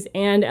manatees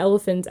and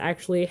elephants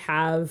actually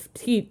have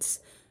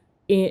teats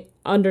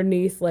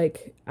underneath,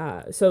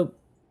 so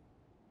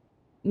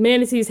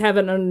manatees have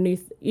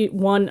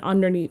one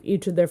underneath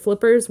each of their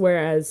flippers,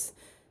 whereas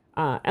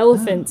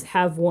elephants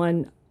have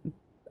one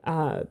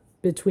by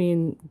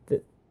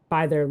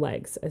their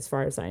legs, as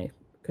far as I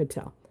could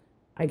tell,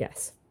 I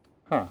guess.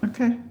 Huh.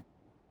 Okay.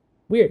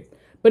 Weird.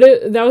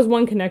 But that was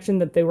one connection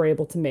that they were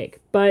able to make.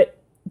 But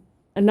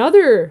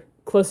another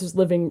closest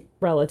living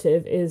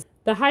relative is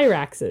the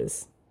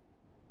hyraxes.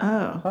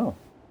 Oh. Oh.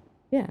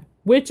 Yeah.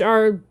 Which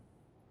do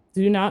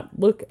not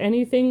look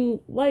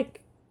anything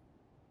like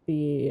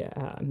the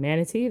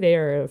manatee. They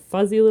are a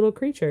fuzzy little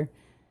creature.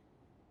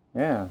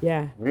 Yeah.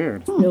 Yeah.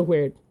 Weird. Real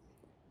weird.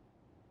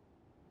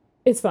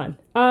 It's fun.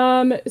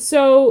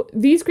 So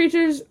these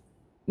creatures,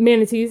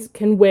 manatees,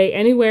 can weigh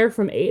anywhere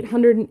from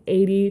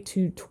 880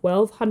 to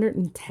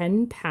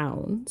 1,210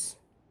 pounds.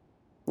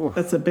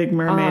 That's a big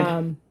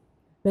mermaid.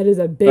 That is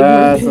a big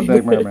That's mermaid. a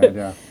big mermaid,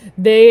 yeah.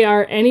 They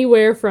are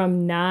anywhere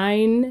from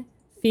 9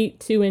 feet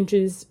 2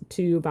 inches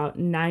to about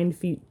 9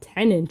 feet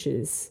 10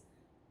 inches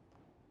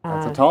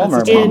That's a tall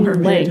that's a mermaid. tall in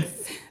mermaid.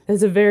 length.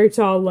 It's a very it's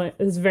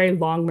a very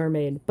long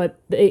mermaid, but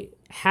they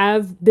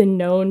have been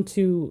known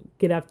to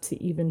get up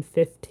to even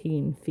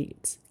 15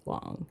 feet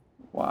long,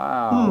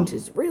 Wow. which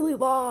is really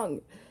long.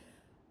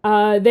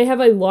 They have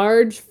a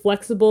large,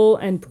 flexible,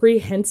 and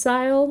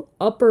prehensile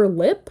upper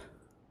lip,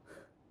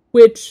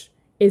 which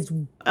is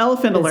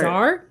Elephant alert.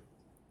 bizarre.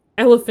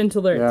 Elephant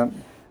alert.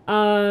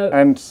 Yeah.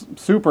 And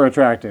super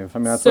attractive. I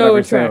mean, that's So what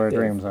every sailor attractive.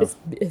 dreams of.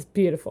 It's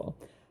beautiful.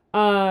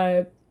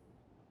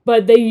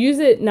 But they use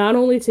it not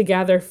only to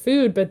gather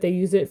food, but they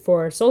use it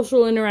for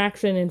social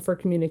interaction and for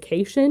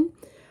communication.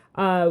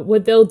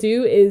 What they'll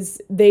do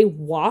is they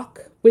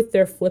walk with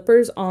their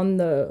flippers on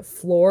the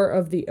floor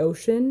of the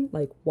ocean.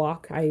 Like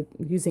walk, I'm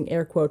using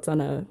air quotes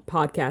on a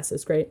podcast,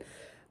 is great.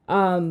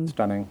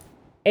 Stunning.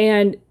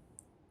 And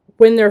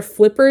when their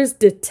flippers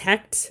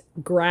detect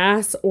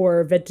grass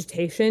or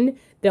vegetation,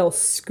 they'll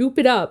scoop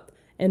it up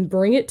and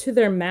bring it to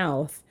their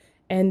mouth.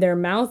 And their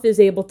mouth is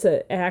able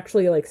to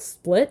actually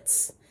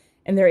splits,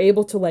 and they're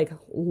able to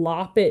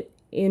lop it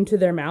into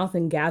their mouth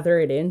and gather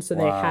it in, so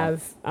they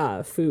have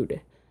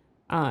food.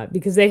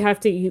 Because they have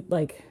to eat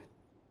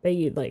they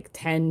eat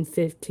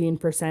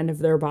 10-15% of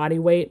their body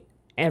weight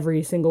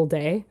every single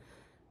day,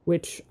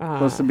 which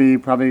Supposed to be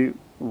probably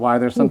why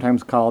they're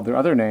sometimes called their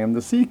other name,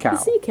 the sea cow. the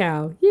sea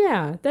cow.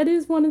 Yeah, that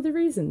is one of the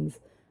reasons.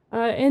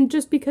 And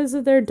just because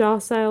of their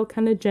docile,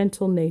 kind of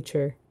gentle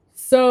nature.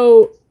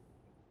 So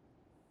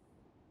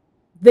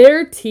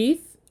their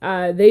teeth,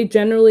 they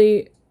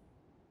generally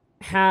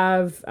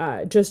have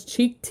just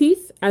cheek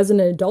teeth as an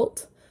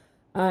adult.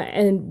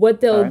 And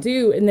what they'll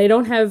do, and they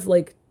don't have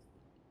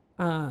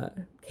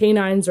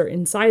canines or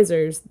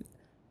incisors.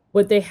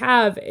 What they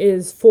have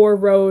is 4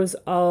 rows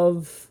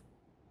of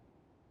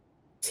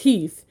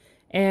teeth,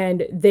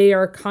 and they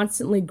are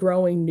constantly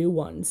growing new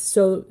ones.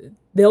 So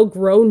they'll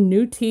grow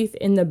new teeth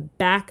in the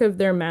back of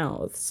their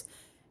mouths,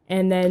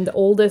 and then the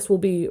oldest will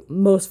be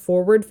most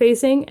forward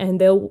facing, and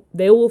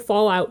they will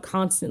fall out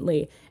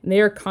constantly, and they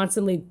are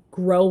constantly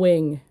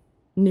growing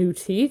new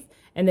teeth,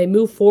 and they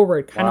move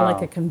forward kind of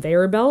like a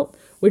conveyor belt,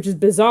 which is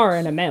bizarre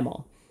in a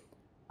mammal.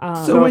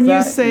 So when if you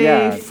that- say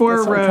yeah, 4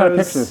 that's what I'm trying to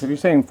picture rows, this. If you're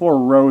saying 4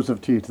 rows of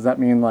teeth, does that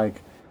mean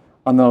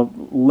on the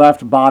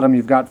left bottom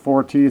you've got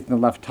 4 teeth, and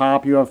the left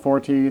top you have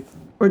 4 teeth?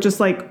 or just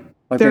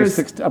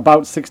There's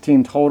about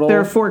 16 total. there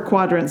are 4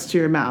 quadrants to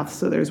your mouth,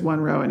 so there's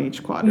 1 row in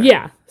each quadrant.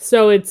 Yeah,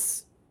 so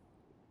it's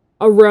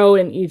a row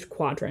in each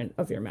quadrant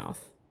of your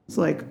mouth. So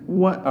like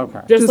what?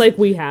 Okay. Just like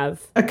we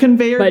have. A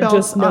conveyor but belt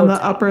just no on the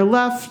top. upper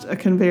left, a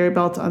conveyor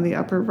belt on the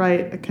upper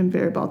right, a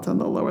conveyor belt on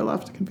the lower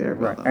left, a conveyor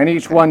belt. And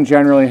each one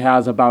generally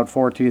has about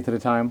 4 teeth at a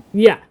time.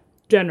 Yeah,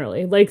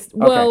 generally. Like,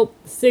 well,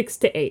 6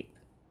 to 8.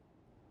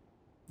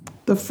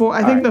 The 4, I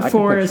think right, I the can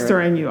 4 is picture it.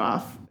 throwing you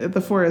off. The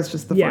 4 is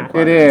just the 4 Yeah.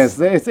 quadrants.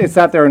 It is. It's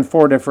out there in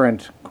 4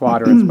 different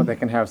quadrants, but they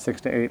can have 6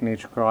 to 8 in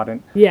each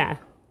quadrant. Yeah.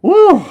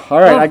 Woo!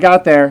 All right, I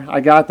got there.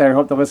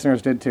 Hope the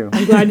listeners did too.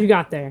 I'm glad you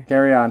got there.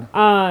 Carry on.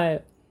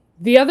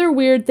 The other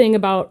weird thing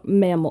about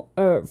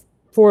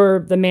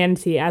for the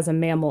manatee as a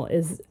mammal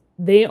is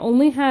they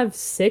only have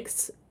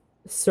 6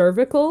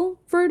 cervical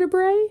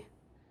vertebrae.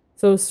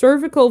 So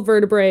cervical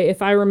vertebrae,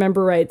 if I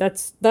remember right,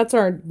 that's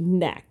our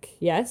neck.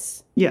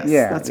 Yes. Yes,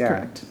 Yeah, that's yeah.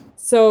 correct.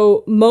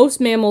 So most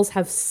mammals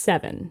have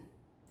 7.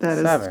 That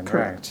is 7,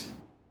 correct.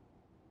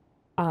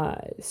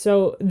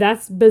 So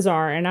that's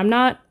bizarre, and I'm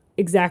not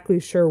exactly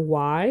sure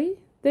why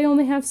they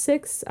only have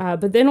 6.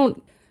 But they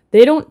don't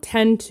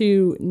tend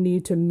to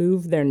need to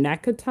move their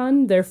neck a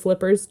ton. Their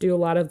flippers do a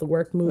lot of the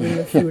work moving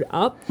the food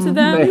up to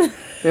them.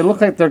 They look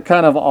like they're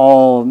kind of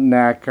all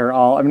neck or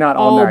all. I mean, not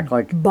all neck.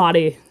 Like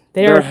body.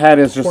 their head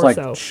is just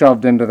torso. like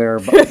shoved into their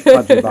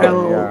pudgy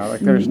body. Yeah, like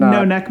there's not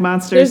No neck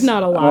monsters. There's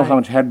not a I don't know lot. how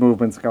much head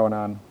movement's going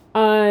on.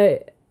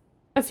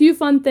 A few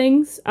fun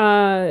things.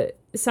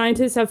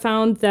 Scientists have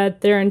found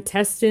that their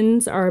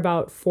intestines are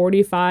about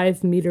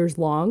 45 meters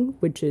long,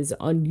 which is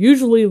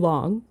unusually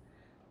long.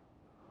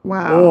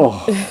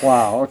 Wow. Oh,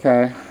 wow.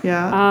 Okay.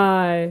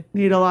 Yeah.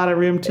 Need a lot of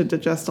room to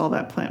digest all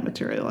that plant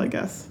material, I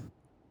guess.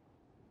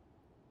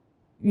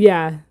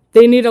 Yeah,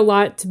 they need a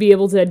lot to be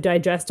able to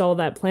digest all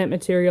that plant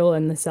material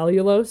and the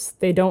cellulose.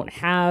 They don't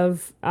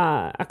have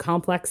a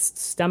complex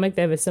stomach.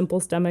 They have a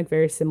simple stomach,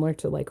 very similar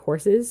to like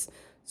horses.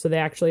 So they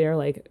actually are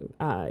like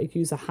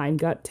use a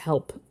hindgut to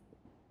help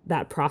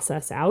that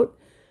process out.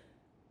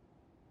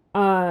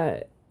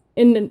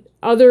 In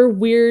other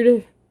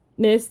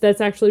weirdness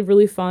that's actually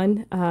really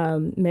fun,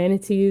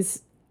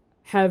 manatees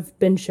have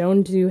been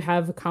shown to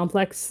have a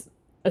complex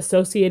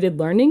associated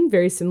learning,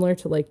 very similar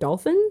to like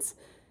dolphins.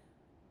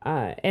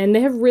 And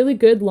they have really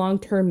good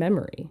long-term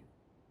memory,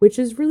 which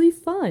is really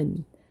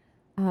fun.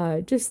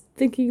 Just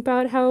thinking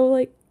about how,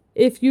 like,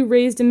 if you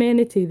raised a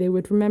manatee, they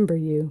would remember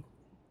you.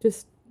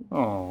 Just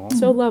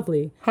so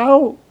lovely.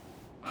 How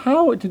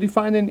did you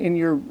find in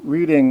your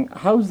reading,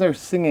 how's their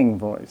singing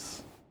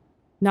voice?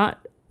 Well,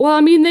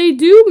 I mean, they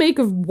do make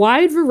a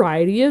wide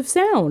variety of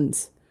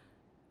sounds.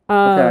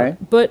 Okay.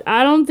 But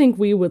I don't think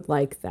we would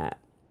like that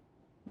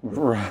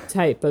Right.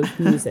 type of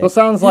music. Well, it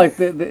sounds like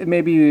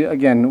maybe,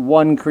 again,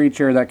 one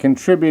creature that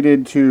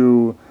contributed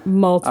to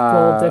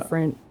Multiple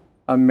different.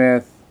 a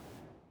myth.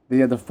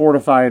 The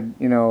fortified,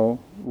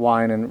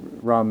 wine and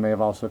rum may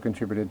have also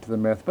contributed to the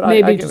myth. But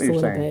Maybe I get just what a you're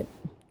little saying. bit.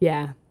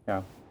 Yeah.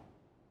 Yeah.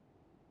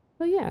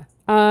 Well, yeah.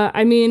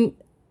 I mean,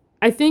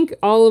 I think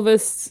all of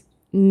us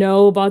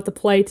know about the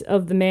plight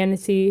of the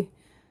manatee,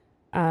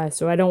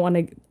 so I don't want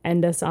to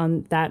end us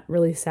on that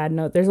really sad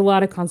note. There's a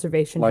lot of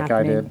conservation Like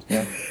happening. I did.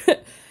 Yeah.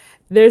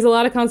 There's a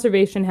lot of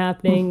conservation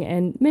happening,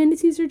 and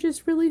manatees are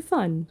just really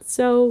fun.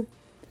 So,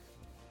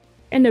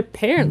 and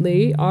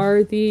apparently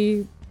are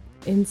the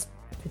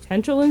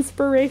potential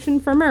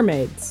inspiration for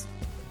mermaids.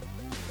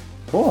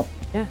 Cool.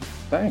 Yeah.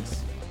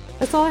 Thanks.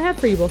 That's all I have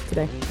for you both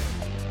today.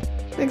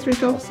 Thanks,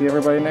 Rachel. See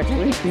everybody next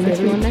week. See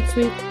everyone next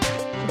week.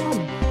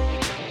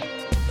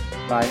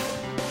 Bye.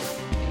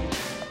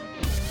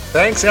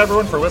 Thanks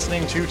everyone for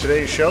listening to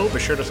today's show. Be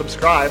sure to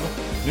subscribe.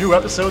 New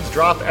episodes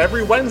drop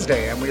every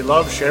Wednesday, and we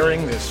love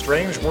sharing this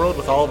strange world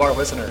with all of our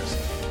listeners.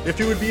 If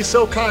you would be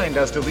so kind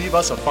as to leave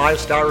us a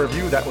 5-star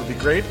review, that would be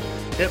great.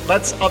 It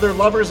lets other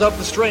lovers of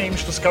the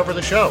strange discover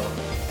the show.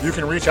 You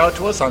can reach out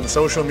to us on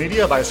social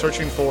media by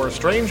searching for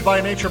Strange by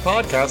Nature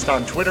Podcast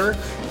on Twitter,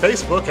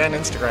 Facebook, and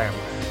Instagram.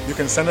 You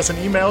can send us an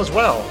email as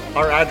well.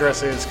 Our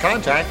address is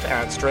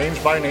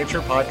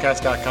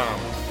contact@strangebynaturepodcast.com.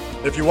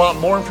 If you want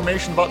more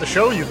information about the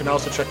show, you can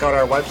also check out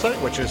our website,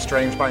 which is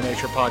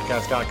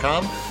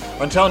strangebynaturepodcast.com.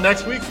 Until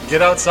next week,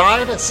 get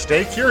outside,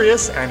 stay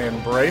curious, and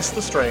embrace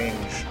the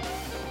strange.